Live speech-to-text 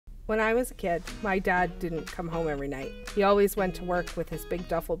When I was a kid, my dad didn't come home every night. He always went to work with his big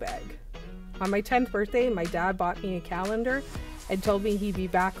duffel bag. On my 10th birthday, my dad bought me a calendar and told me he'd be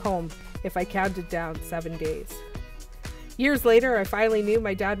back home if I counted down 7 days. Years later, I finally knew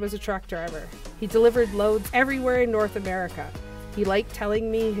my dad was a truck driver. He delivered loads everywhere in North America. He liked telling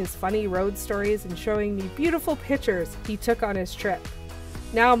me his funny road stories and showing me beautiful pictures he took on his trip.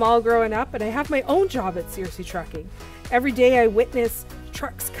 Now I'm all growing up and I have my own job at Searcy Trucking. Every day I witness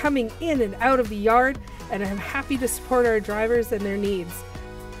trucks coming in and out of the yard, and I'm happy to support our drivers and their needs.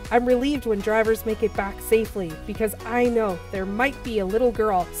 I'm relieved when drivers make it back safely because I know there might be a little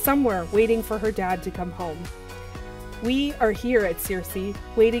girl somewhere waiting for her dad to come home. We are here at Searcy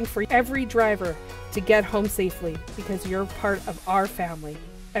waiting for every driver to get home safely because you're part of our family.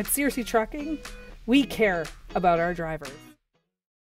 At Searcy Trucking, we care about our drivers.